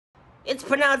It's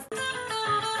pronounced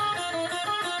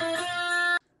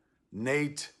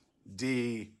Nate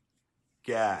D.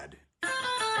 Gadd.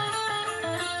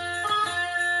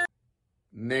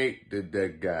 Nate the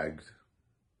dead gags.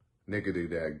 Nickety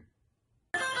dag.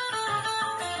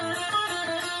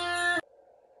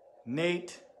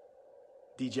 Nate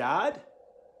Dijad?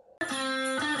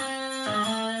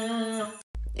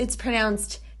 It's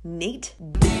pronounced Nate.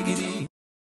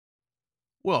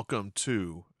 Welcome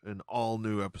to an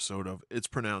all-new episode of It's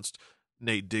Pronounced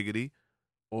Nate Diggity,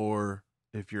 or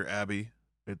if you're Abby,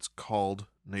 it's called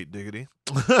Nate Diggity.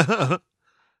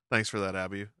 Thanks for that,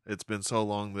 Abby. It's been so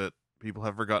long that people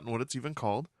have forgotten what it's even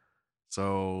called,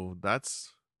 so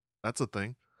that's a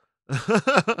thing.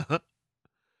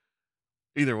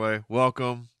 Either way,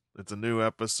 welcome. It's a new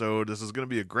episode. This is going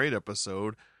to be a great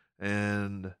episode,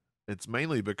 and it's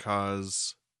mainly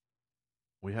because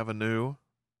we have a new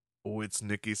It's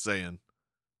Nikki saying.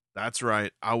 That's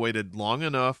right. I waited long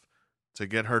enough to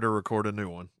get her to record a new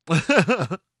one.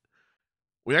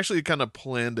 We actually kind of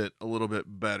planned it a little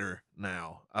bit better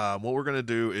now. What we're going to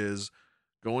do is,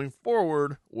 going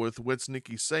forward with What's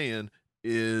Nikki Saying,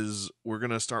 is we're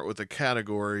going to start with a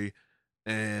category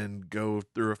and go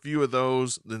through a few of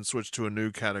those, then switch to a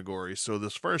new category. So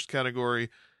this first category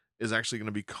is actually going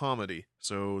to be comedy.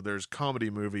 So there's comedy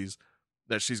movies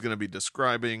that she's going to be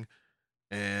describing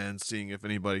and seeing if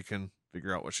anybody can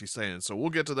figure out what she's saying. So we'll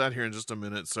get to that here in just a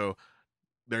minute. So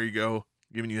there you go,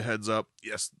 giving you a heads up.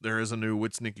 Yes, there is a new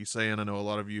What's Nikki Saying. I know a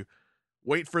lot of you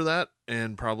wait for that,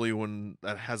 and probably when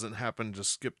that hasn't happened,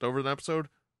 just skipped over the episode.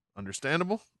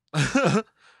 Understandable.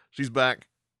 She's back,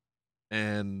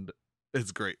 and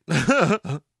it's great.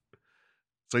 So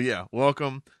yeah,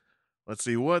 welcome. Let's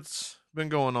see what's been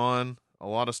going on. A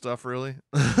lot of stuff, really.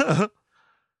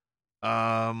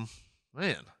 Man,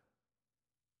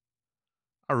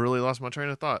 I really lost my train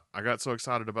of thought. I got so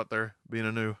excited about there being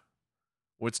a new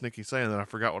What's Nikki Saying that I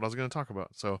forgot what I was going to talk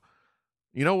about. So,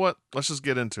 you know what? Let's just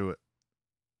get into it.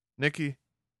 Nikki,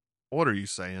 what are you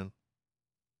saying?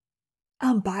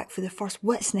 I'm back for the first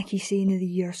What's Nikki Saying of the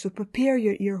year, so prepare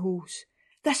your ear holes.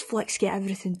 This flick's get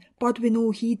everything. Bird with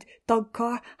no heed, Doug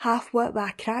Carr, half-wit with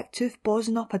a cracked tooth,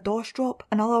 bozzing up a dosh drop,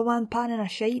 another one panning a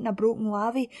shite in a broken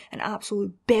lavvy, and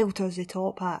absolute belters the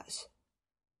top hats.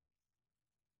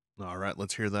 All right,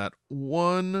 let's hear that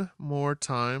one more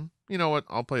time. You know what?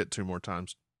 I'll play it 2 more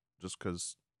times, just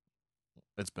because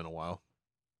it's been a while.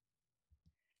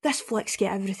 This flick's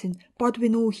get everything. Bird with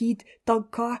no heed,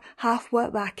 Doug Carr,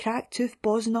 half-wit with a cracked tooth,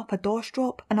 bozzing up a dosh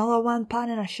drop, another one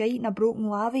panning a shite in a broken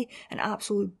lavvy, and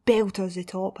absolute belters the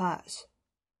top hats.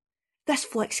 This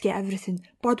flick's get everything.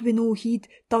 Bird with no heed,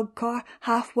 Doug Carr,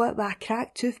 half-wit with a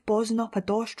cracked tooth, bozzing up a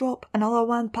dosh drop, another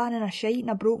one panning a shite in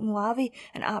a broken lavvy,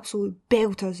 and absolute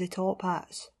belters the top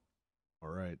hats. All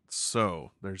right,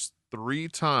 so there's 3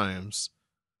 times.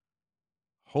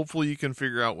 Hopefully you can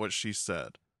figure out what she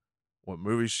said. What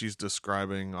movie she's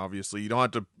describing. Obviously, you don't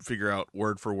have to figure out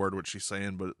word for word what she's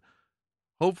saying, but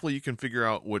hopefully you can figure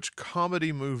out which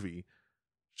comedy movie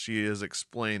she is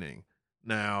explaining.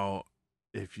 Now,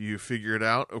 if you figure it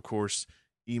out, of course,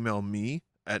 email me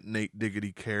at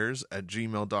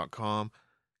natediggitycares@gmail.com.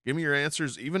 Give me your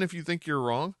answers, even if you think you're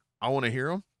wrong. I want to hear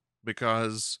them,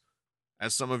 because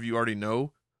as some of you already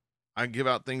know, I give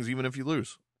out things even if you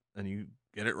lose and you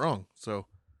get it wrong. So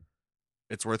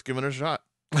it's worth giving it a shot.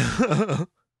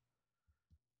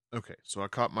 Okay, so I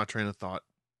caught my train of thought.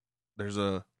 There's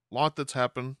a lot that's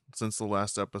happened since the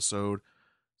last episode,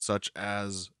 such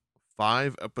as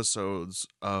 5 episodes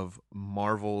of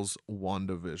Marvel's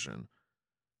WandaVision.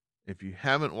 If you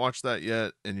haven't watched that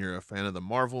yet and you're a fan of the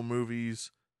Marvel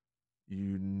movies,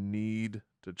 you need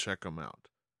to check them out.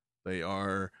 They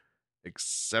are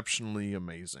exceptionally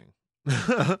amazing.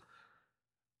 What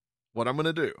I'm going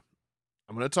to do,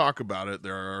 I'm going to talk about it.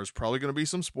 There's probably going to be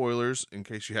some spoilers in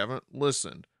case you haven't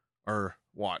listened or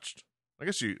watched. I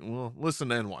guess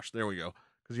listen and watch. There we go.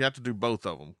 Because you have to do both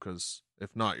of them. Because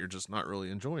if not, you're just not really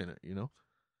enjoying it, you know?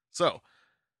 So,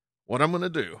 what I'm going to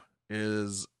do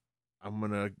is I'm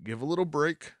going to give a little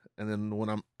break. And then when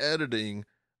I'm editing,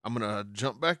 I'm going to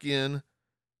jump back in,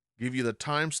 give you the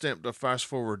timestamp to fast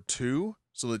forward to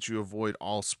so that you avoid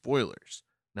all spoilers.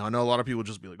 Now, I know a lot of people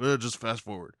just be like, just fast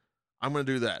forward. I'm going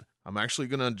to do that. I'm actually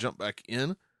going to jump back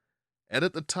in,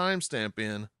 edit the timestamp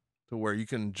in to where you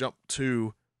can jump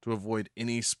to avoid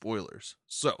any spoilers.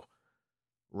 So,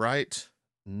 right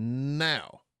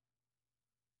now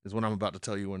is when I'm about to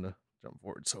tell you when to jump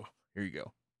forward. So, here you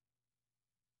go.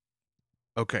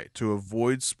 Okay, to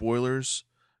avoid spoilers,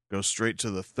 go straight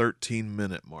to the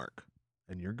 13-minute mark,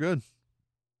 and you're good.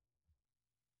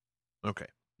 Okay,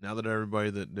 now that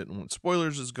everybody that didn't want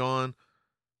spoilers is gone,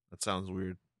 That sounds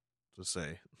weird to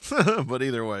say. But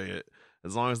either way,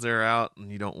 as long as they're out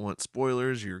and you don't want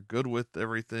spoilers, you're good with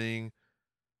everything.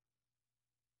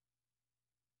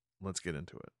 Let's get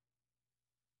into it.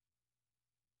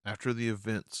 After the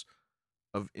events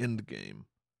of Endgame,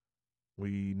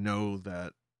 we know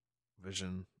that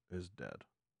Vision is dead.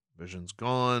 Vision's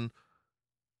gone,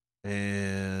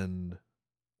 and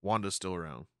Wanda's still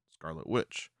around, Scarlet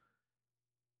Witch.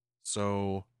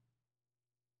 So,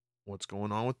 what's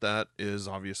going on with that is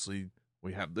obviously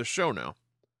we have this show now.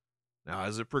 Now,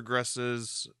 as it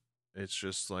progresses, it's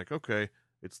just like, okay,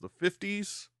 it's the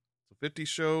 50s. It's a 50s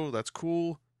show. That's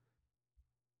cool.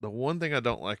 The one thing I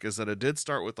don't like is that it did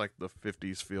start with like the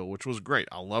 50s feel, which was great.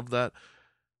 I love that.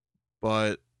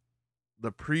 But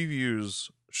the previews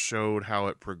showed how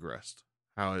it progressed.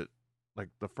 How it, like,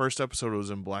 the first episode was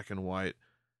in black and white,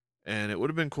 and it would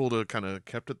have been cool to kind of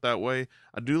kept it that way.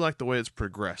 I do like the way it's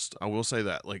progressed. I will say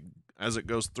that. Like, as it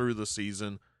goes through the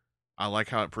season, I like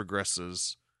how it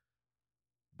progresses.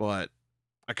 But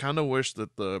I kind of wish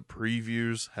that the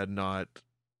previews had not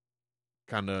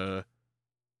kind of,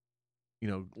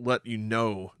 let you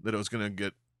know that it was going to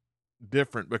get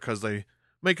different, because they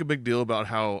make a big deal about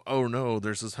how, oh no,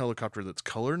 there's this helicopter that's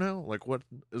color now. Like, what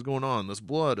is going on? This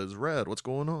blood is red. What's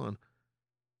going on?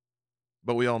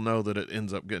 But we all know that it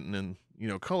ends up getting in,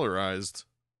 colorized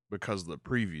because of the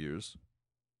previews.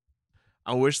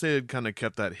 I wish they had kind of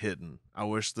kept that hidden. I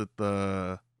wish that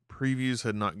the previews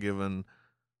had not given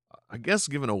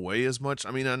away as much.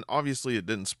 I mean, and obviously it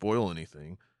didn't spoil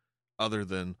anything other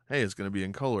than, hey, it's going to be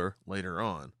in color later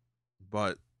on.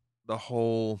 But the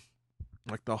whole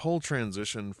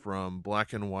transition from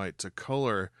black and white to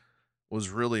color was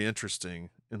really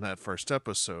interesting in that first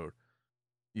episode.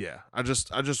 Yeah, I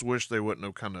just wish they wouldn't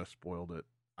have kind of spoiled it.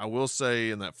 I will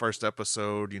say, in that first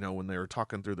episode, when they were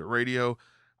talking through the radio,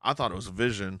 I thought it was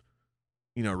Vision,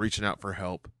 reaching out for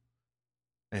help.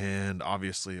 And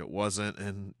obviously it wasn't.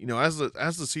 And, as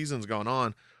the season's gone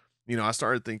on, I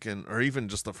started thinking, or even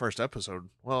just the first episode,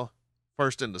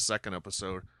 first and the second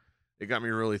episode, it got me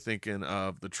really thinking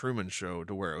of the Truman Show,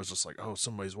 to where it was just like, oh,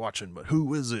 somebody's watching, but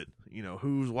who is it?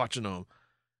 Who's watching them?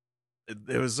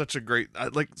 It was such a great,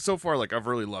 so far, I've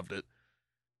really loved it.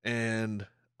 And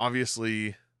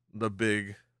obviously the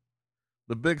big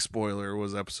spoiler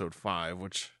was episode 5,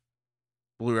 which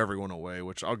blew everyone away,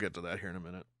 which I'll get to that here in a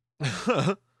minute.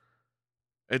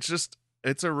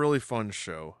 It's a really fun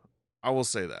show. I will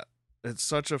say that. It's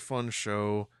such a fun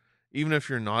show. Even if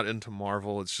you're not into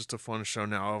Marvel, it's just a fun show.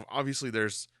 Now, obviously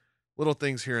there's little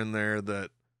things here and there that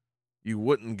you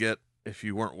wouldn't get if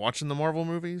you weren't watching the Marvel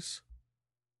movies.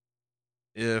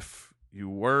 If you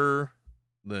were,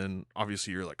 then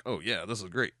obviously you're like, oh yeah, this is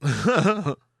great.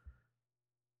 But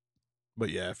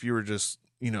yeah, if you were just,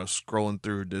 scrolling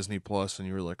through Disney Plus and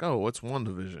you were like, oh, what's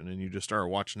WandaVision? And you just started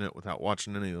watching it without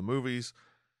watching any of the movies,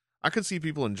 I could see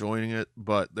people enjoying it,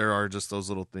 but there are just those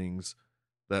little things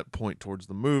that point towards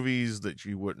the movies that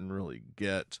you wouldn't really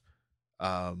get.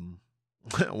 One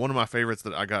of my favorites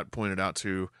that I got pointed out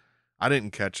to, I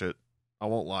didn't catch it. I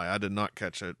won't lie, I did not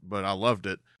catch it, but I loved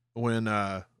it. When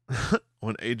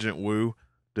when Agent Woo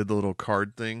did the little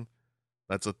card thing,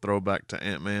 that's a throwback to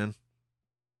Ant-Man.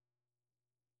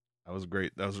 That was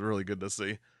great. That was really good to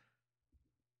see.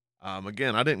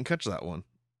 Again, I didn't catch that one.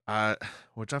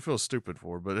 Which I feel stupid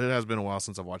for, but it has been a while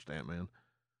since I've watched Ant-Man.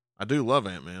 I do love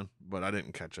Ant-Man, but I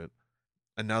didn't catch it.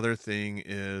 Another thing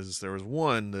is, there was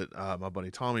one that my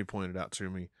buddy Tommy pointed out to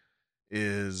me,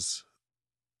 is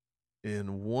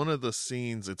in one of the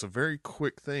scenes, it's a very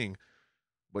quick thing,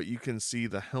 but you can see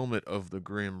the helmet of the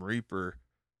Grim Reaper.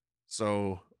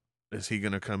 So is he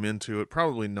going to come into it?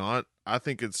 Probably not. I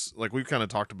think it's like, we've kind of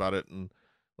talked about it, and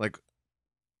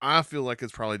I feel like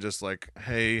it's probably just like,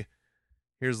 hey,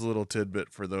 here's a little tidbit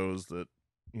for those that,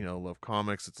 love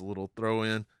comics. It's a little throw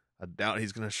in. I doubt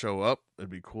he's going to show up.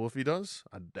 It'd be cool if he does.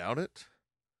 I doubt it.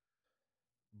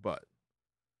 But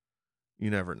you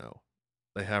never know.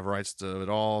 They have rights to it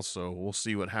all, so we'll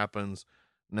see what happens.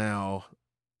 Now,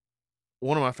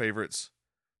 one of my favorites,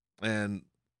 and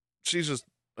she's just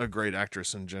a great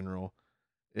actress in general,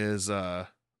 is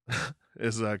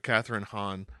Catherine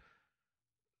Hahn.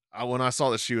 When I saw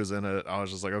that she was in it, I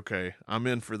was just like, okay, I'm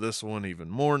in for this one even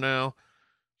more now.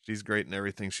 She's great in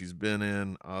everything she's been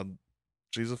in.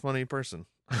 She's a funny person.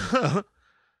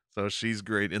 So she's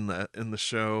great in the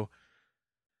show.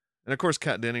 And of course,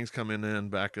 Kat Dennings coming in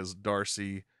back as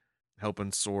Darcy,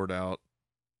 helping Sword out.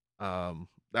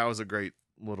 That was a great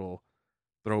little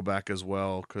throwback as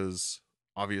well, because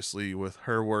obviously with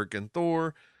her work in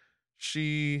Thor,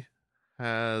 she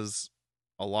has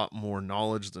a lot more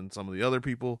knowledge than some of the other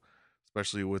people,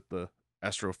 especially with the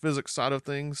astrophysics side of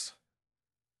things,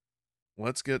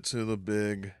 let's get to the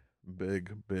big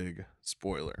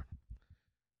spoiler.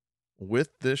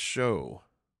 With this show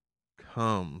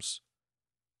comes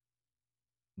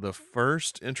the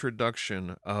first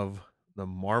introduction of the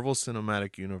Marvel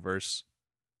Cinematic Universe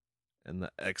and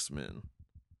the X-Men.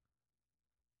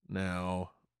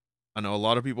 Now, I know a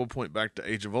lot of people point back to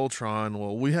Age of Ultron.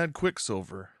 Well, we had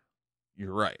Quicksilver.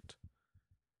 You're right.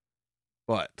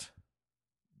 But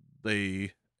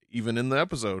they, even in the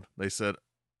episode, they said,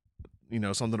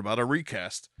 something about a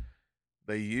recast.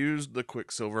 They used the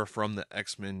Quicksilver from the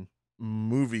X-Men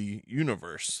movie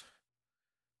universe,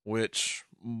 which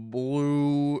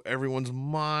blew everyone's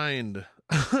mind.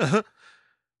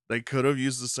 They could have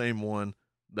used the same one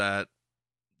that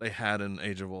they had in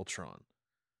Age of Ultron.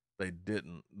 They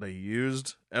didn't. They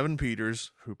used Evan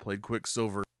Peters, who played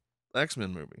Quicksilver,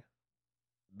 X-Men movie.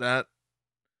 That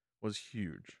was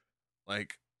huge.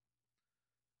 Like,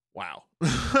 wow.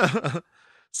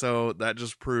 So that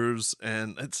just proves,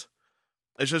 and it's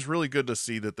just really good to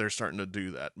see that they're starting to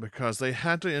do that, because they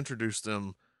had to introduce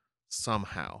them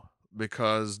somehow,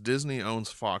 because Disney owns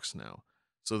Fox now.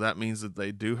 So that means that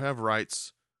they do have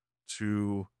rights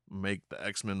to make the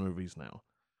X-Men movies now,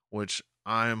 which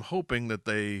I'm hoping that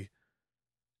they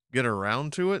get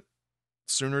around to it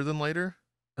sooner than later.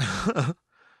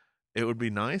 It would be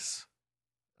nice.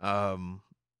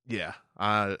 Yeah,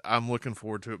 I'm looking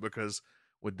forward to it, because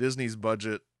with Disney's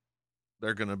budget,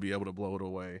 they're going to be able to blow it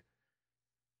away.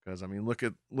 Because, I mean, look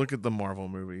at the Marvel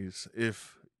movies.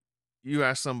 If you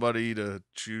ask somebody to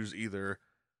choose either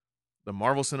the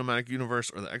Marvel Cinematic Universe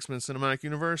or the X-Men Cinematic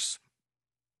Universe,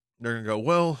 they're going to go,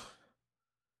 well,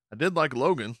 I did like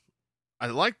Logan. I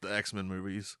like the X-Men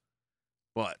movies.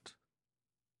 But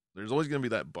there's always going to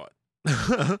be that but.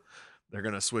 They're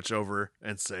going to switch over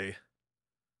and say,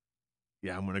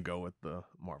 yeah, I'm going to go with the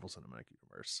Marvel Cinematic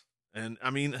Universe. And, I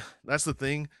mean, that's the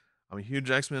thing. I'm a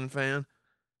huge X-Men fan.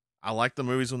 I like the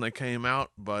movies when they came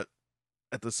out, but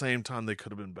at the same time, they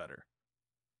could have been better.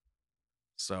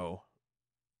 So,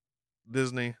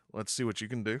 Disney, let's see what you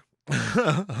can do.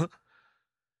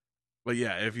 But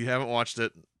yeah, if you haven't watched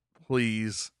it,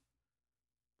 please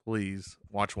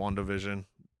watch WandaVision.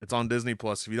 It's on Disney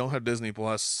Plus. If you don't have Disney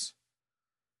Plus,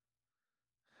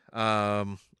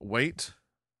 wait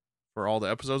for all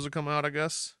the episodes to come out, I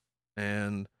guess,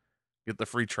 and get the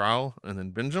free trial and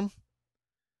then binge them.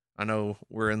 I know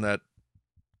we're in that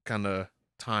kind of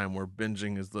time where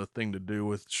binging is the thing to do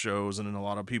with shows, and then a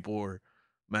lot of people are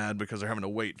mad because they're having to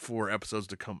wait for episodes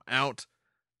to come out.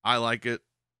 I like it.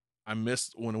 I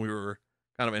missed when we were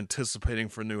kind of anticipating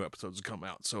for new episodes to come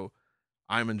out, so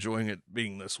I'm enjoying it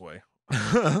being this way.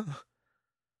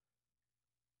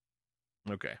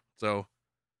 Okay, so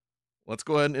let's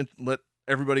go ahead and let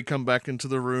everybody come back into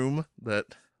the room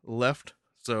that left.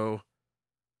 So,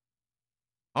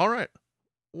 all right,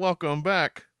 welcome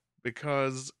back,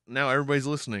 because now everybody's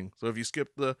listening. So if you skip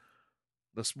the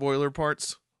spoiler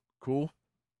parts, cool.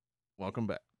 Welcome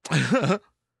back.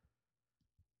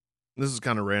 This is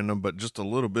kind of random, but just a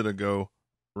little bit ago,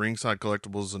 Ringside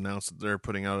Collectibles announced that they're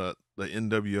putting out the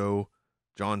NWO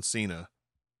John Cena.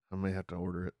 I may have to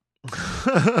order it.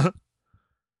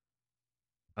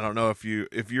 I don't know if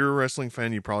you're a wrestling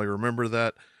fan, you probably remember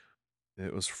that.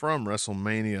 It was from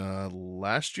WrestleMania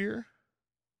last year.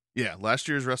 Yeah, last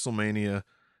year's WrestleMania.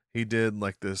 He did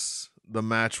the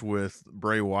match with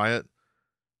Bray Wyatt.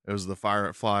 It was the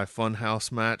Firefly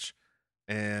Funhouse match,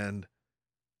 and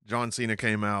John Cena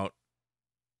came out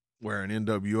wearing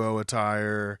NWO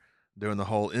attire, doing the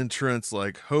whole entrance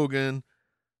like Hogan,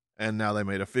 and now they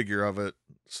made a figure of it,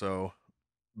 so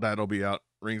that'll be out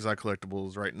Ringside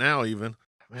Collectibles right now even.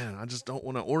 Man, I just don't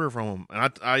want to order from them.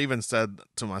 And I even said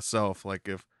to myself, like,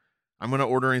 if I'm going to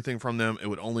order anything from them, it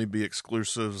would only be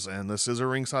exclusives, and this is a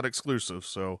Ringside exclusive,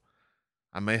 so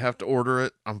I may have to order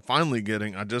it. I'm finally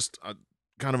getting,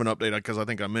 kind of an update, because I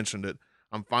think I mentioned it,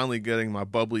 I'm finally getting my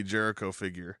Bubbly Jericho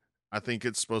figure. I think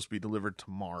it's supposed to be delivered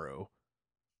tomorrow.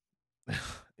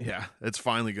 Yeah, it's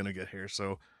finally going to get here,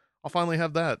 so I'll finally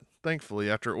have that, thankfully,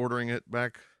 after ordering it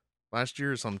back last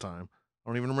year sometime. I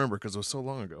don't even remember, because it was so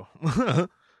long ago.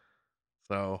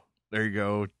 So, there you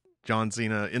go. John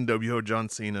Cena, NWO John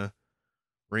Cena,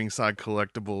 Ringside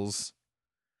Collectibles.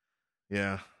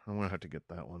 Yeah, I'm going to have to get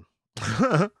that one.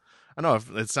 I know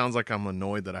it sounds like I'm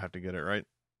annoyed that I have to get it, right?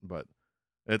 But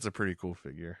it's a pretty cool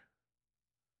figure.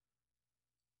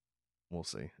 We'll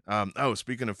see.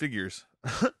 Speaking of figures,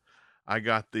 I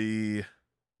got the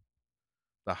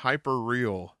Hyper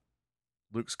Real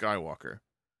Luke Skywalker.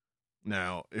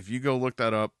 Now, if you go look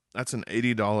that up, that's an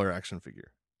 $80 action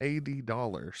figure.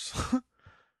 $80.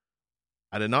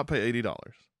 I did not pay $80.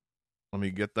 Let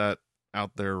me get that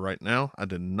out there right now. I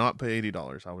did not pay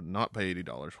 $80. I would not pay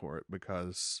 $80 for it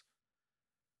because,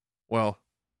 well,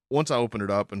 once I open it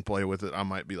up and play with it, I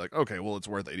might be like, okay, well, it's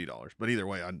worth $80. But either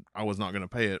way, I was not going to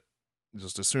pay it.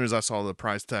 Just as soon as I saw the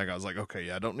price tag, I was like, okay,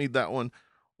 yeah, I don't need that one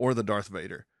or the Darth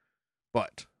Vader.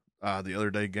 But the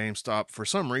other day, GameStop, for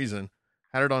some reason,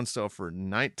 had it on sale for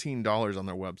 $19 on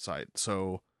their website.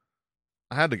 So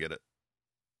I had to get it.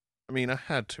 I mean, I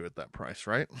had to at that price,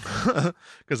 right?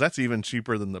 Because that's even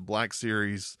cheaper than the Black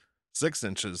Series 6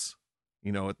 inches,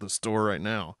 at the store right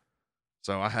now.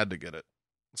 So I had to get it.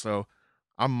 So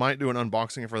I might do an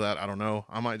unboxing for that. I don't know.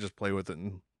 I might just play with it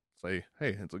and say,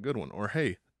 hey, it's a good one. Or,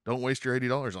 hey, don't waste your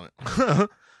 $80 on it.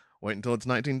 Wait until it's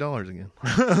 $19 again.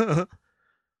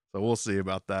 So we'll see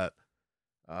about that.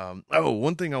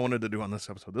 One thing I wanted to do on this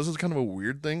episode. This is kind of a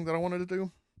weird thing that I wanted to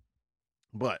do.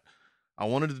 But I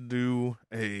wanted to do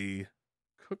a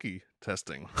cookie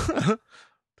testing.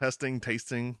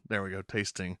 Tasting. There we go,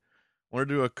 tasting. I want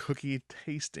to do a cookie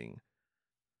tasting.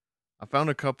 I found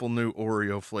a couple new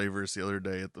Oreo flavors the other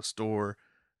day at the store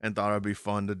and thought it'd be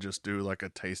fun to just do like a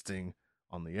tasting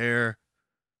on the air.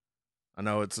 I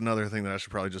know it's another thing that I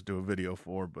should probably just do a video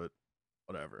for, but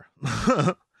whatever.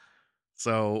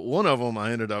 So one of them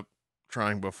I ended up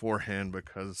trying beforehand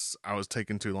because I was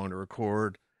taking too long to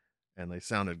record and they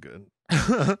sounded good.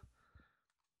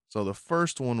 So the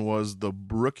first one was the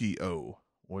Brookie-O,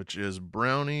 which is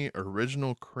brownie,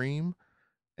 original cream,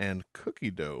 and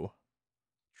cookie dough,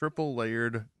 triple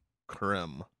layered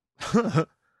creme.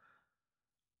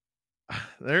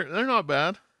 They're not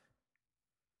bad.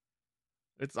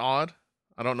 It's odd.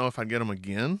 I don't know if I'd get them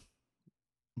again,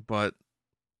 but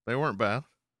they weren't bad.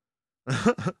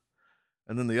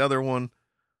 And then the other one,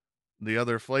 the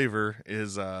other flavor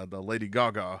is the Lady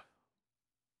Gaga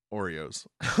Oreos.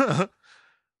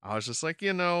 I was just like,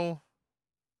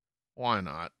 why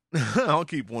not? I'll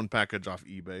keep one package off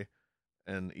eBay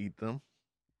and eat them.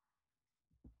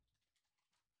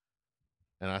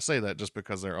 And I say that just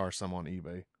because there are some on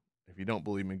eBay. If you don't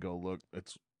believe me, go look.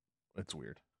 It's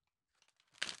weird.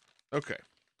 Okay.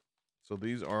 So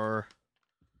these are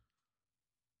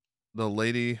the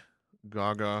Lady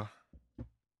Gaga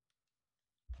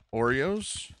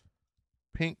Oreos.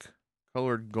 Pink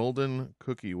colored golden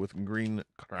cookie with green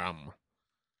crumb.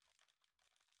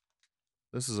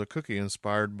 This is a cookie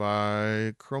inspired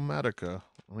by Chromatica.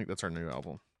 I think that's our new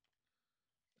album.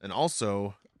 And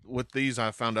also, with these,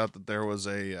 I found out that there was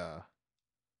an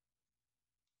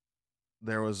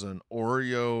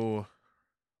Oreo,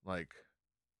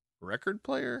 record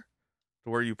player to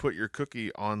where you put your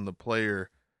cookie on the player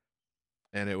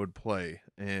and it would play.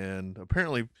 And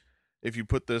apparently, if you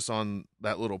put this on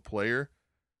that little player,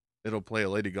 it'll play a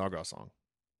Lady Gaga song.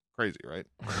 Crazy, right?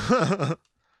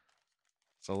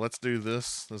 So let's do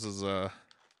this. This is there's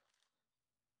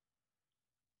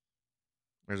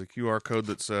a QR code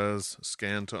that says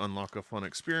scan to unlock a fun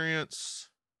experience.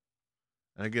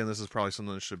 And again, this is probably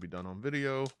something that should be done on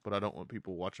video, but I don't want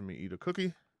people watching me eat a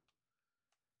cookie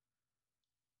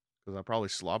because I probably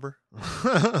slobber.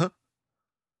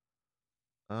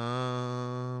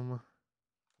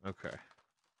 Okay.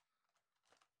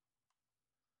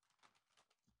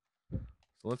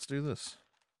 So let's do this.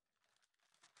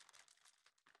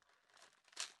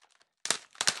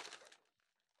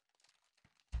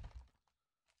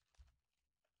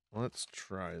 Let's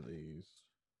try these.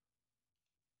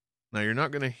 Now, you're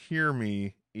not going to hear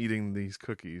me eating these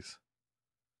cookies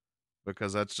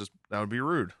because that would be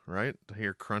rude, right? To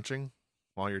hear crunching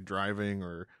while you're driving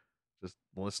or just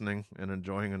listening and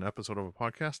enjoying an episode of a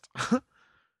podcast.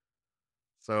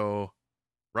 So,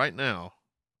 right now,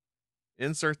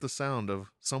 insert the sound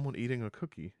of someone eating a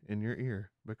cookie in your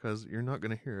ear because you're not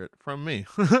going to hear it from me.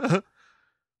 But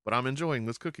I'm enjoying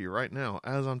this cookie right now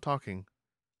as I'm talking.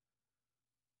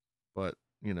 But,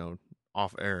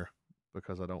 off air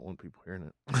because I don't want people hearing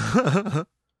it.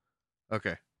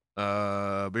 Okay.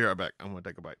 Be right back. I'm going to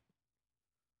take a bite.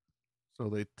 So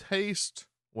they taste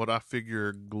what I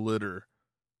figure glitter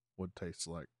would taste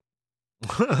like.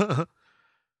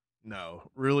 No,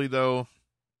 really though,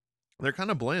 they're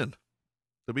kind of bland.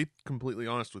 To be completely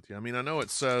honest with you. I mean, I know it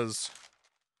says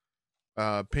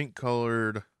pink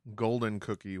colored golden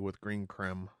cookie with green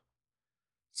creme.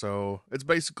 So it's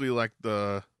basically like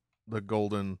the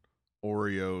golden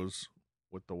Oreos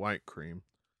with the white cream.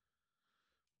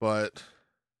 But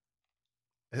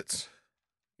it's,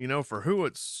 for who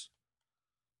it's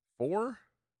for,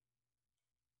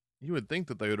 you would think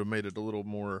that they would have made it a little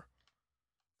more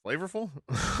flavorful,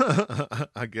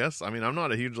 I guess. I mean, I'm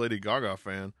not a huge Lady Gaga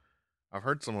fan. I've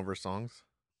heard some of her songs,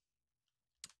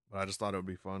 but I just thought it would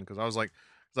be fun because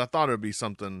I thought it would be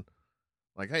something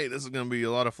like, hey, this is going to be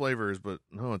a lot of flavors, but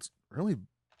no, it's really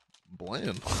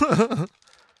bland.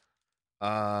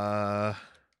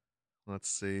 Let's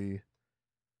see.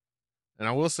 And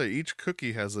I will say each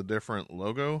cookie has a different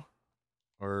logo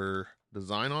or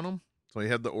design on them. So you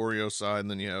have the Oreo side,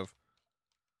 and then you have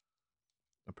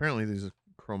apparently these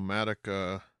chromatic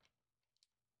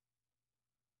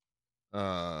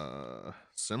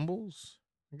symbols,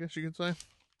 I guess you could say.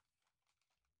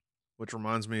 Which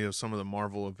reminds me of some of the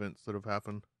Marvel events that have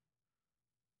happened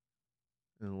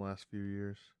in the last few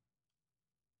years.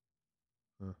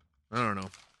 I don't know.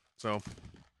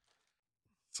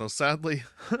 So sadly,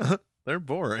 they're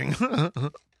boring.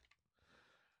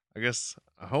 I guess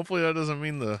hopefully that doesn't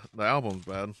mean the album's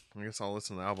bad. I guess I'll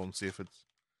listen to the album, see if it's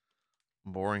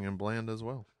boring and bland as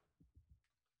well.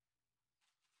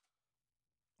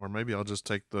 Or maybe I'll just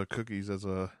take the cookies as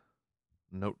a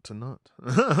note to not.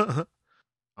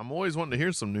 I'm always wanting to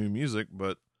hear some new music,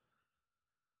 but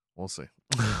we'll see.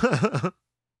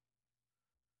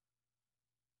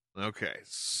 Okay,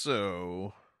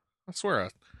 so I swear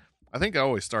I think I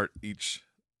always start each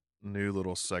new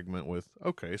little segment with,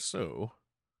 okay, so,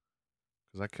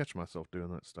 because I catch myself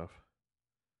doing that stuff.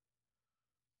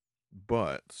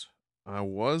 But I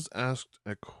was asked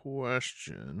a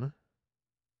question,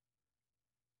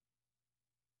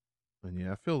 and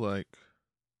yeah, I feel like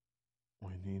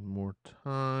we need more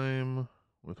time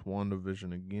with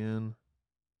WandaVision again.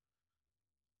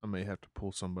 I may have to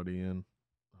pull somebody in,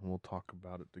 and we'll talk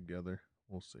about it together.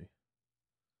 We'll see.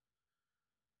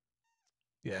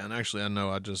 Yeah, and actually, I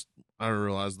know I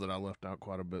realized that I left out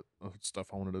quite a bit of stuff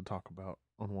I wanted to talk about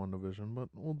on WandaVision, but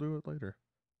we'll do it later.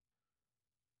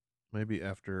 Maybe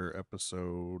after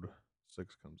episode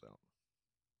 6 comes out.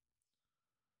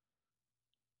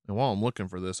 And while I'm looking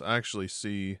for this, I actually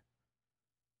see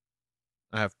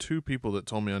I have 2 people that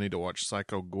told me I need to watch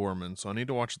Psycho Gorman, so I need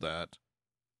to watch that.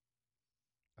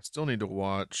 I still need to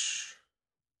watch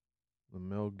the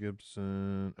Mel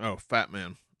Gibson. Oh, Fat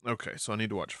Man. Okay, so I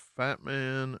need to watch Fat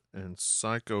Man and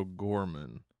Psycho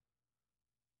Gorman.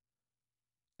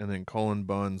 And then Colin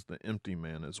Bunn's The Empty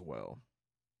Man as well.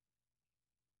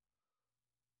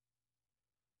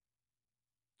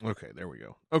 Okay, there we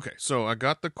go. Okay, so I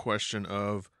got the question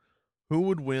of who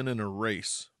would win in a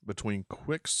race between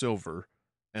Quicksilver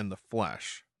and the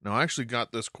Flash. Now, I actually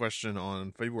got this question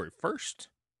on February 1st,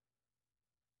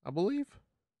 I believe.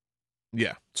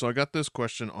 Yeah, so I got this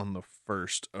question on the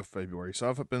 1st of February. So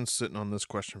I've been sitting on this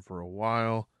question for a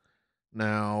while.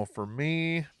 Now, for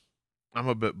me, I'm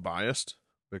a bit biased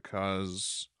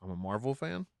because I'm a Marvel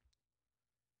fan.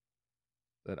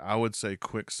 That I would say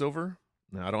Quicksilver.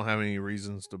 Now, I don't have any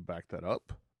reasons to back that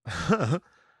up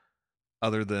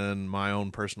other than my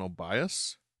own personal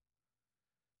bias.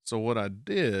 So what I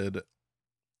did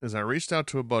is I reached out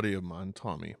to a buddy of mine,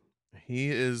 Tommy. He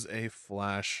is a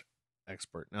Flash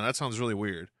expert. Now, that sounds really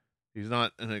weird. He's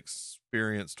not an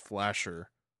experienced Flasher,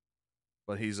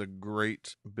 but he's a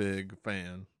great big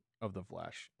fan of the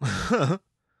Flash.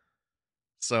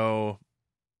 So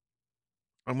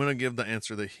I'm going to give the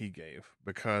answer that he gave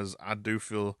because I do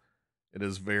feel it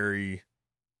is very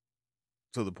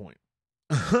to the point.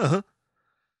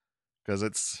 Because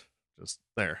it's just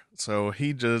there. So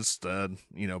he just said,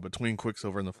 between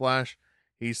Quicksilver and the Flash,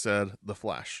 he said the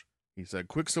Flash. He said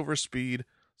Quicksilver's speed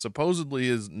supposedly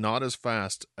is not as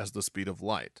fast as the speed of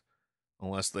light,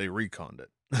 unless they reconned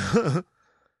it.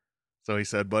 So he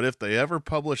said, but if they ever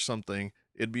publish something,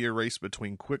 it'd be a race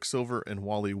between Quicksilver and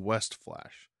Wally West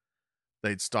Flash.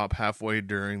 They'd stop halfway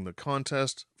during the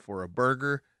contest for a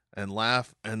burger and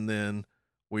laugh, and then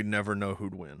we'd never know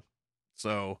who'd win.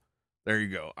 So there you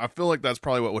go. I feel like that's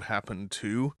probably what would happen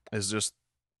too, is just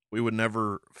we would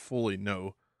never fully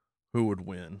know who would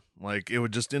win. Like, it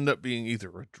would just end up being either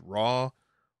a draw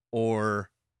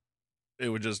or it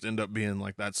would just end up being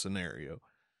like that scenario.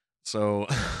 So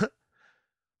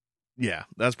yeah,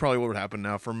 that's probably what would happen.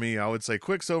 Now for me, I would say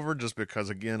Quicksilver just because,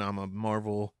 again, I'm a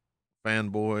Marvel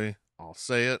fanboy. I'll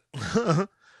say it.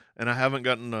 And I haven't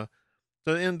gotten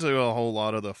into a whole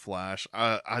lot of the Flash.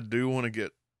 I do want to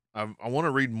get, I want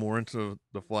to read more into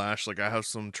the Flash. Like, I have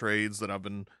some trades that I've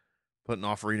been putting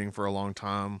off reading for a long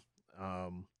time.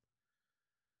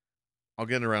 I'll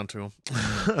get around to them.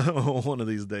 One of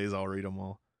these days I'll read them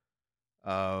all.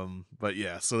 But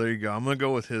yeah, so there you go. I'm going to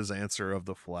go with his answer of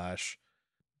the Flash.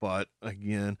 But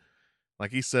again, like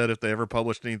he said, if they ever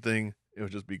published anything, it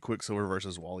would just be Quicksilver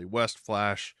versus Wally West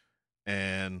Flash.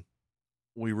 And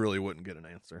we really wouldn't get an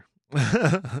answer.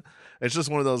 It's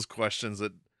just one of those questions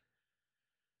that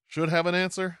should have an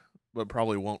answer, but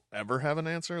probably won't ever have an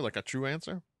answer, like a true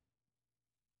answer.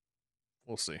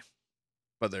 We'll see.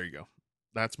 But there you go.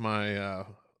 That's my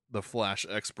the Flash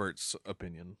expert's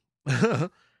opinion. I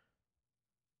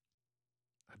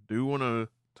do want to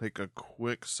take a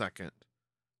quick second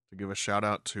to give a shout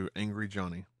out to Angry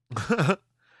Johnny.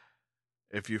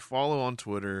 If you follow on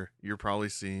Twitter, you're probably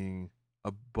seeing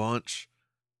a bunch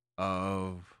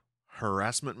of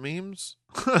harassment memes,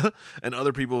 and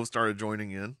other people have started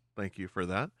joining in. Thank you for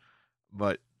that.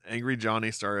 But Angry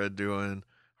Johnny started doing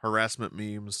harassment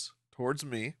memes towards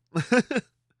me,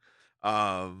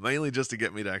 mainly just to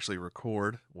get me to actually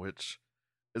record, which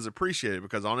is appreciated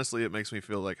because honestly, it makes me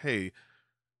feel like, hey,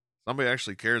 somebody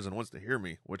actually cares and wants to hear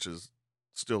me, which is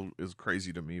still is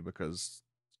crazy to me because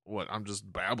I'm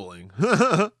just babbling.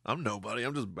 I'm nobody.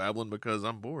 I'm just babbling because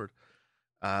I'm bored.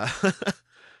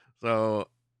 So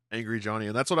Angry Johnny,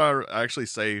 and that's what I actually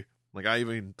say. Like I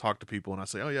even talk to people and I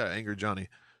say, "Oh yeah, Angry Johnny."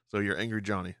 So you're Angry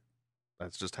Johnny.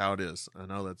 That's just how it is. I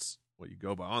know that's what you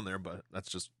go by on there, but that's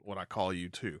just what I call you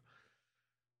too.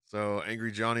 So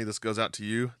Angry Johnny, this goes out to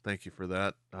you. Thank you for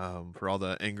that. For all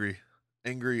the angry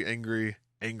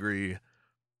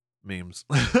memes.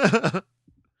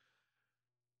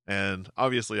 And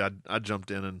obviously I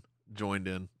jumped in and joined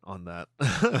in on that.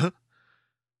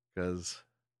 Because,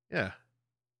 yeah,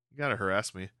 you got to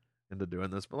harass me into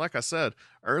doing this. But like I said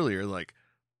earlier, like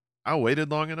I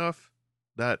waited long enough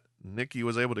that Nikki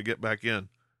was able to get back in,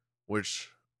 which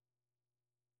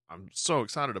I'm so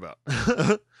excited about.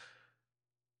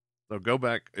 So go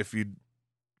back, if you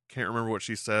can't remember what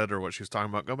she said or what she was talking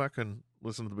about, go back and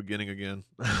listen to the beginning again.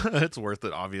 It's worth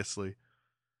it, obviously.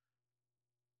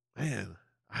 Man,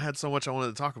 I had so much I wanted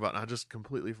to talk about, and I just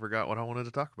completely forgot what I wanted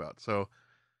to talk about. So,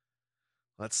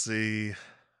 let's see.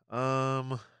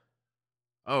 Oh,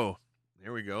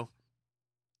 here we go.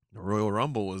 The Royal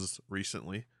Rumble was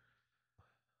recently. It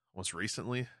was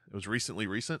recently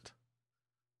recent.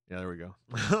 Yeah, there we go.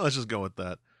 Let's just go with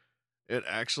that. It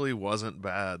actually wasn't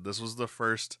bad. This was the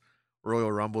first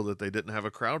Royal Rumble that they didn't have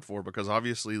a crowd for because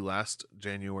obviously last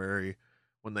January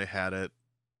when they had it,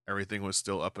 everything was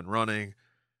still up and running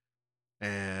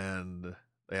and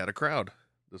they had a crowd.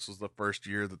 This was the first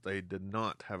year that they did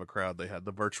not have a crowd. They had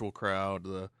the virtual crowd,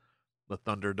 the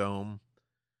Thunderdome.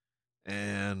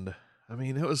 And I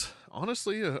mean, it was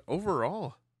honestly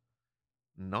overall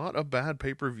not a bad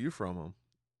pay-per-view from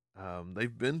them.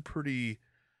 They've been pretty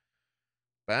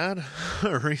bad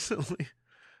recently.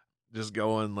 Just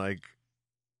going like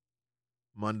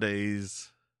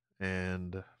Mondays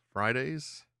and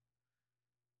Fridays.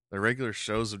 Their regular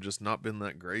shows have just not been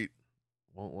that great.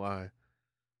 Won't lie.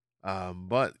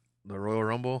 But the Royal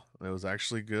Rumble, it was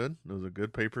actually good. It was a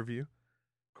good pay-per-view.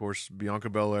 Of course, Bianca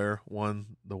Belair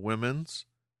won the women's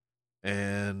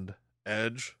and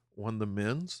Edge won the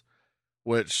men's,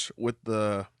 which with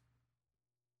the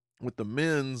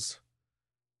men's,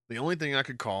 the only thing I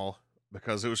could call,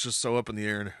 because it was just so up in the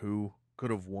air and who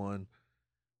could have won,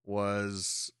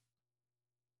 was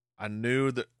I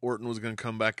knew that Orton was going to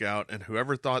come back out and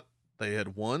whoever thought they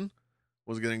had won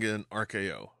was going to get an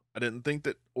RKO. I didn't think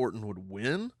that Orton would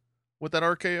win with that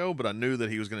RKO, but I knew that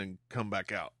he was going to come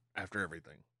back out after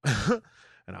everything.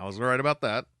 And I was right about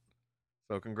that.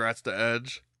 So congrats to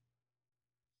Edge.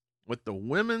 With the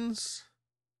women's,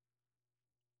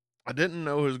 I didn't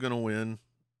know who was going to win.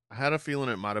 I had a feeling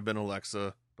it might have been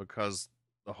Alexa because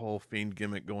the whole Fiend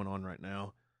gimmick going on right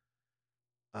now.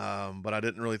 But I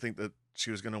didn't really think that she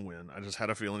was going to win. I just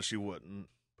had a feeling she wouldn't.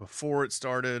 Before it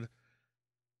started,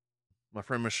 my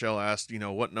friend Michelle asked,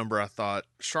 what number I thought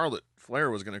Charlotte Flair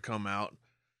was going to come out.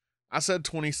 I said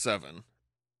 27.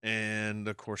 And,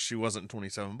 of course, she wasn't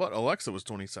 27, but Alexa was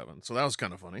 27. So that was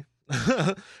kind of funny.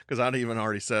 Because I'd even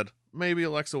already said, maybe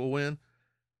Alexa will win.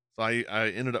 So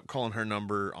I ended up calling her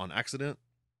number on accident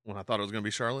when I thought it was going to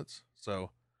be Charlotte's.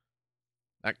 So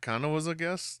that kind of was a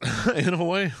guess in a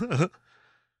way.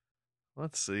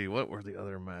 Let's see. What were the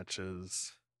other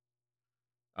matches?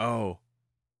 Oh,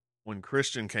 when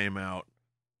Christian came out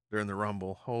during the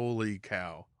Rumble, holy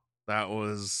cow. That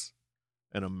was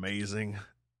an amazing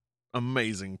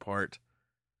part.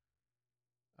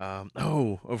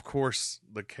 Of course,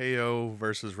 the KO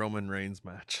versus Roman Reigns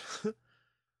match.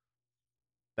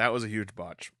 That was a huge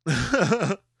botch.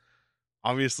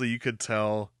 Obviously, you could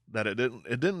tell that it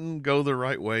didn't go the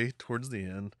right way towards the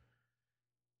end,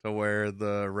 to where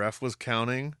the ref was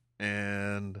counting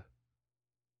and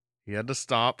he had to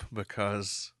stop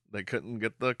because they couldn't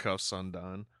get the cuffs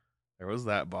undone. There was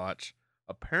that botch.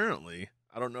 Apparently,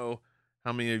 I don't know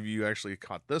how many of you actually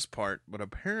caught this part, but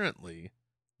apparently,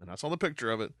 and I saw the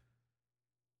picture of it,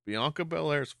 Bianca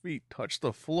Belair's feet touched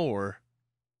the floor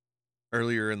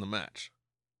earlier in the match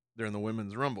during the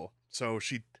Women's Rumble. So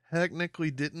she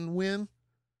technically didn't win.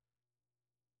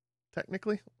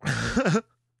 Technically.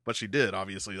 but she did,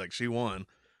 obviously, like she won.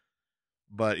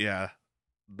 But yeah,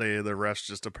 the refs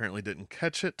just apparently didn't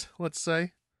catch it, let's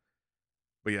say.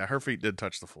 But yeah, her feet did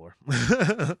touch the floor.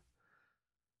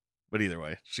 But either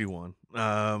way, she won.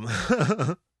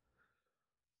 What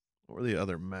were the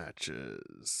other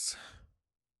matches?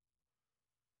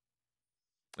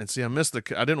 And see, I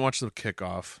didn't watch the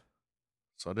kickoff,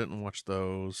 so I didn't watch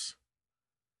those.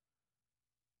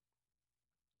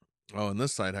 Oh, and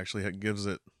this site actually gives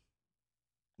it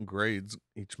grades,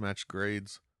 each match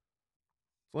grades.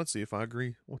 So let's see if I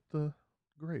agree with the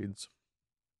grades.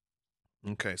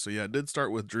 Okay, so yeah, it did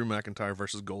start with Drew McIntyre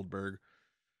versus Goldberg,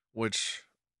 which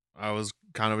I was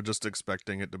kind of just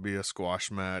expecting it to be a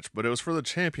squash match, but it was for the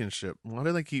championship. Why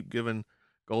do they keep giving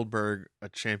Goldberg a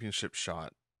championship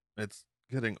shot? It's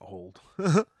getting old.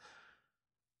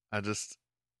 It's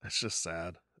just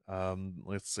sad.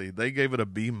 Let's see. They gave it a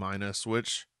B-,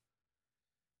 which,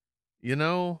 you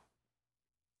know,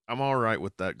 I'm all right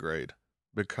with that grade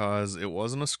because it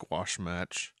wasn't a squash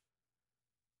match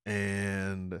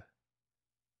and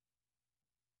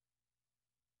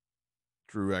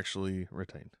Drew actually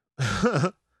retained.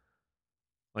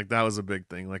 Like, that was a big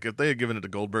thing. Like, if they had given it to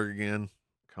Goldberg again,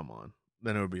 come on.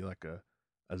 Then it would be like a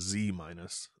Z-.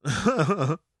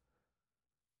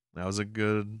 That was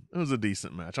a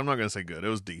decent match. I'm not going to say good. It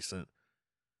was decent.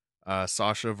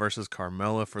 Sasha versus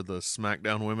Carmella for the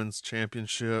SmackDown Women's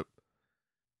Championship.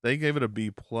 They gave it a B+.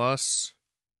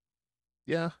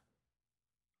 Yeah,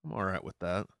 I'm all right with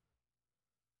that.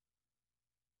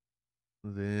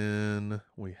 Then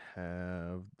we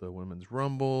have the Women's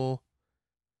Rumble,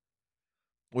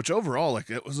 which overall, like,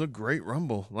 it was a great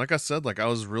Rumble. Like I said, like, I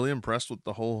was really impressed with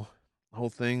the whole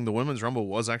thing. The Women's Rumble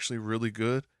was actually really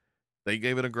good. They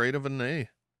gave it a grade of an A.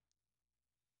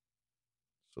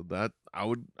 So that I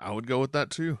would go with that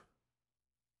too.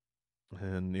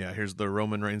 And yeah, here's the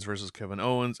Roman Reigns versus Kevin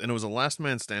Owens, and it was a last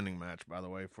man standing match, by the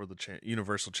way, for the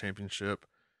Universal Championship.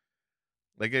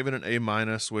 They gave it an A-,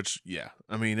 which, yeah,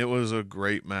 I mean, it was a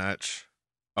great match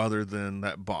other than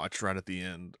that botch right at the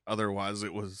end. Otherwise,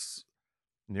 it was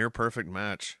near perfect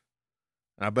match.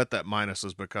 And I bet that minus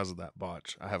is because of that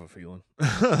botch. I have a feeling.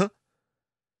 The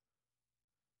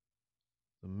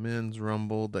Men's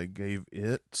Rumble, they gave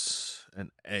it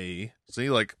an A. See,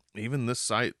 like, even this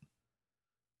site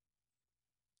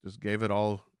just gave it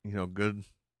all, good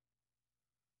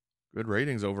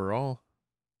ratings overall.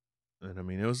 And I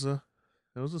mean, it was a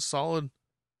solid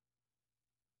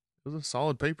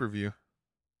pay-per-view.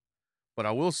 But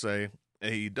I will say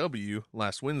AEW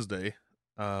last Wednesday,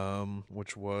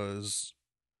 which was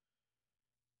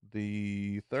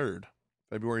the 3rd,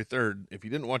 February 3rd. If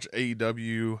you didn't watch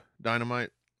AEW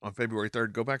Dynamite on February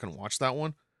 3rd, go back and watch that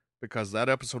one, because that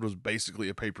episode was basically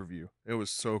a pay-per-view. It was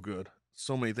so good.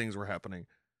 So many things were happening.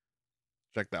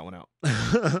 Check that one out.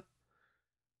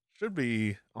 Should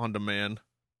be on demand,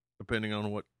 depending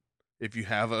on if you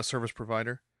have a service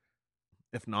provider.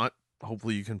 If not,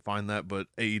 hopefully you can find that. But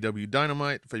AEW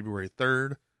Dynamite, February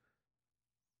 3rd.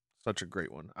 Such a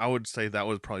great one. I would say that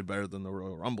was probably better than the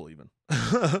Royal Rumble even.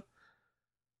 And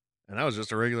that was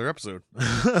just a regular episode.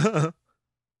 Man,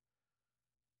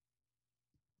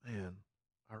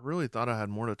 I really thought I had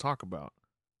more to talk about.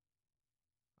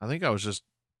 I think I was just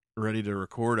ready to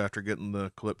record after getting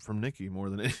the clip from Nikki more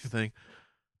than anything.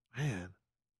 Man.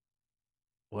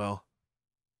 Well,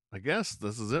 I guess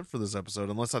this is it for this episode,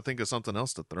 unless I think of something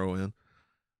else to throw in.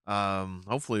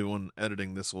 Hopefully when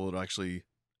editing this will actually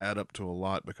add up to a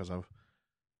lot, because I've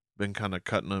been kind of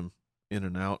cutting them in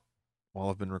and out while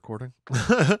I've been recording.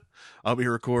 I'll be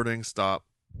recording, stop,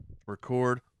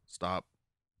 record, stop,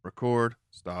 record,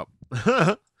 stop.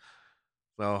 So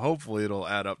hopefully it'll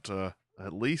add up to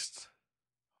at least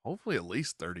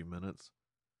 30 minutes.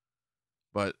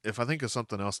 But if I think of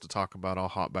something else to talk about, I'll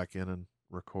hop back in and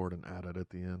record and add it at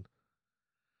the end.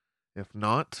 If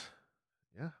not,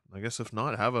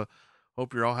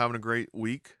 hope you're all having a great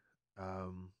week.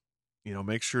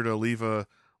 Make sure to leave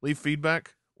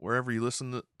feedback wherever you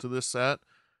listen to this at,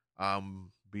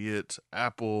 be it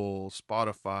Apple,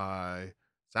 Spotify,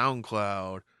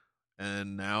 SoundCloud,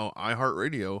 and now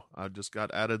iHeartRadio. I just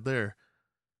got added there.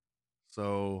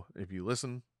 So if you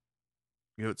listen,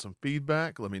 give it some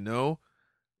feedback. Let me know.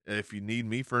 If you need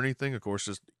me for anything, of course,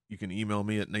 you can email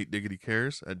me at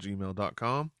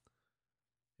natediggitycares@gmail.com.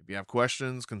 If you have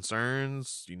questions,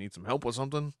 concerns, you need some help with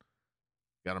something,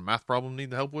 got a math problem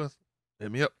need help with,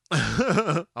 hit me up.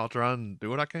 I'll try and do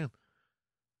what I can.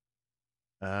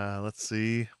 Let's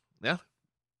see. Yeah.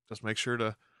 Just make sure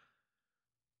to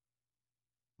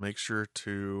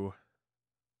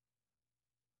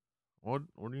what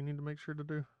do you need to make sure to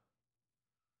do?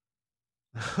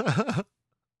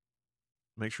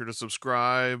 make sure to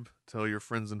subscribe. Tell your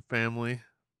friends and family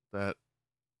that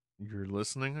you're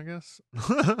listening, I guess.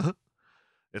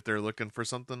 If they're looking for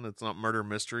something, it's not murder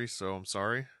mystery, so I'm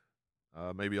sorry.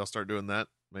 Maybe I'll start doing that.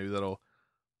 Maybe that'll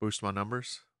boost my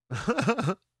numbers.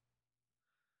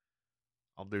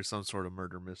 I'll do some sort of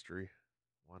murder mystery.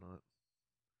 Why not?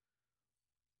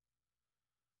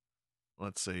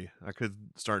 Let's see. I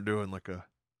could start doing like a...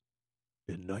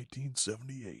 In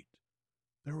 1978,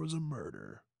 there was a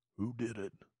murder. Who did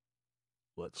it?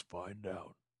 Let's find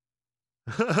out.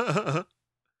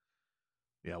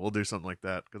 Yeah, we'll do something like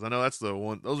that. Because I know that's the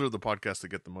one. Those are the podcasts that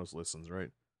get the most listens,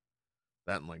 right?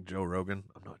 That and like Joe Rogan.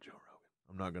 I'm not Joe Rogan.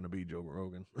 I'm not going to be Joe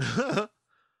Rogan.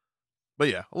 But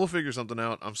yeah, we'll figure something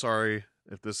out. I'm sorry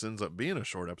if this ends up being a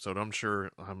short episode. I'm sure,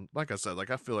 like I said,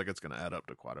 I feel like it's going to add up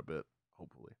to quite a bit.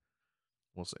 Hopefully.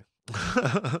 We'll see.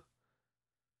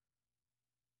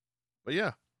 But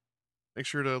yeah, make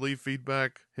sure to leave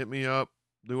feedback, hit me up,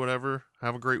 do whatever.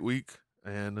 Have a great week.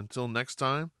 And until next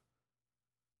time,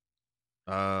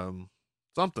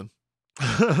 something.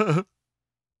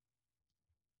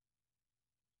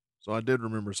 So I did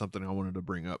remember something I wanted to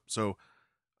bring up. So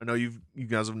I know you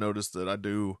guys have noticed that I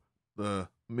do the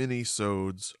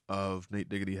mini-sodes of Nate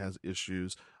Diggity Has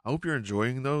Issues. I hope you're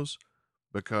enjoying those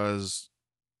because,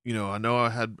 you know, I know I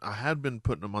had been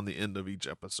putting them on the end of each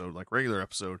episode, like regular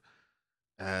episode,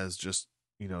 as just,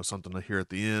 you know, something to hear at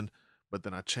the end. But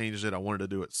then I changed it. I wanted to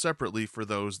do it separately for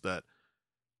those that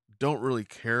don't really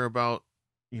care about,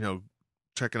 you know,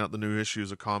 checking out the new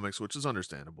issues of comics, which is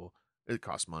understandable. It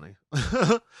costs money.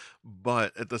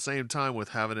 But at the same time, with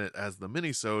having it as the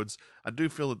mini-sodes, I do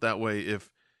feel that way,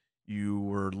 if you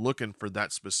were looking for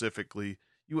that specifically,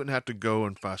 you wouldn't have to go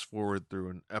and fast forward through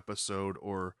an episode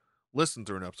or listen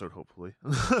through an episode, hopefully.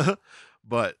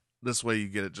 But this way you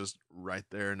get it just right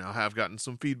there. Now, I have gotten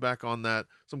some feedback on that,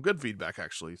 some good feedback,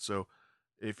 actually. So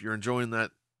if you're enjoying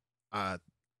that, I'm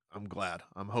glad.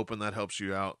 I'm hoping that helps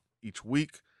you out each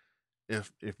week.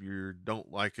 If you don't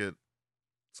like it,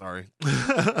 sorry.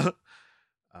 But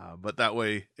that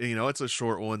way, you know, it's a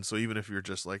short one. So even if you're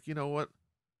just like, you know what,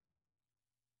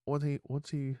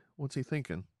 what's he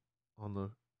thinking on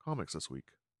the comics this week?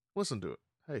 Listen to it.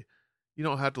 Hey, you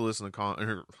don't have to listen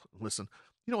to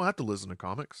You don't have to listen to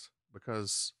comics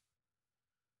because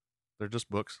they're just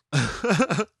books.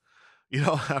 You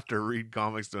don't have to read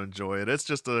comics to enjoy it. It's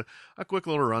just a quick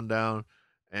little rundown.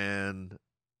 And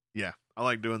yeah, I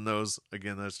like doing those.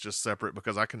 Again, that's just separate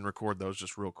because I can record those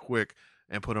just real quick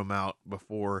and put them out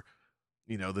before,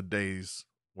 you know, the days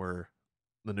where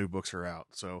the new books are out.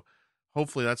 So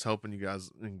hopefully that's helping you guys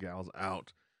and gals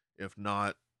out. If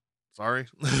not, sorry.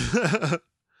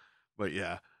 But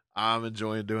yeah, I'm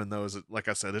enjoying doing those. Like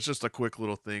I said, it's just a quick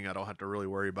little thing. I don't have to really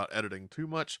worry about editing too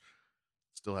much.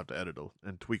 Still have to edit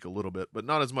and tweak a little bit, but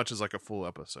not as much as like a full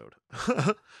episode.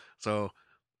 So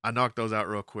I knocked those out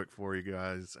real quick for you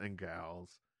guys and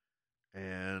gals.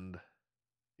 And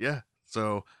yeah,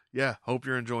 so yeah, hope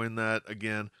you're enjoying that.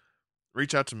 Again,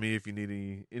 reach out to me if you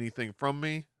need anything from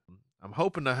me. I'm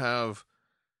hoping to have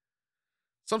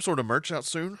some sort of merch out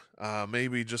soon.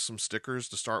 Maybe just some stickers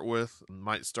to start with.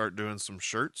 Might start doing some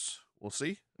shirts. We'll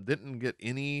see. Didn't get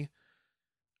any.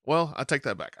 Well, I take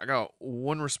that back. I got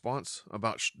one response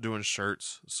about doing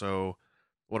shirts. So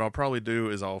what I'll probably do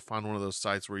is I'll find one of those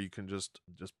sites where you can just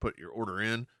put your order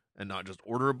in and not just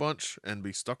order a bunch and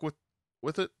be stuck with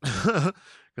it.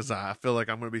 Because I feel like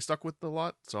I'm going to be stuck with a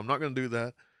lot. So I'm not going to do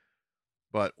that.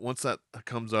 But once that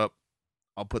comes up,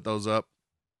 I'll put those up.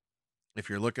 If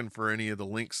you're looking for any of the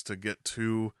links to get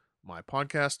to my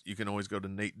podcast, you can always go to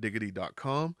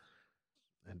natediggity.com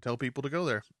and tell people to go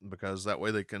there, because that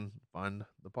way they can find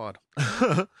the pod.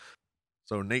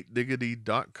 So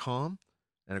natediggity.com.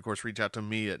 And of course, reach out to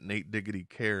me at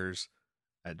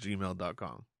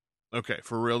natediggitycares@gmail.com. Okay,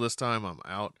 for real this time, I'm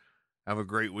out. Have a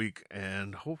great week,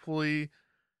 and hopefully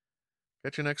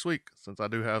catch you next week, since I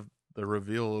do have the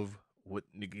reveal of what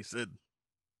Nikki said.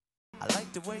 I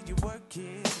like the way you work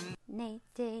it. Nate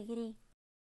Diggity.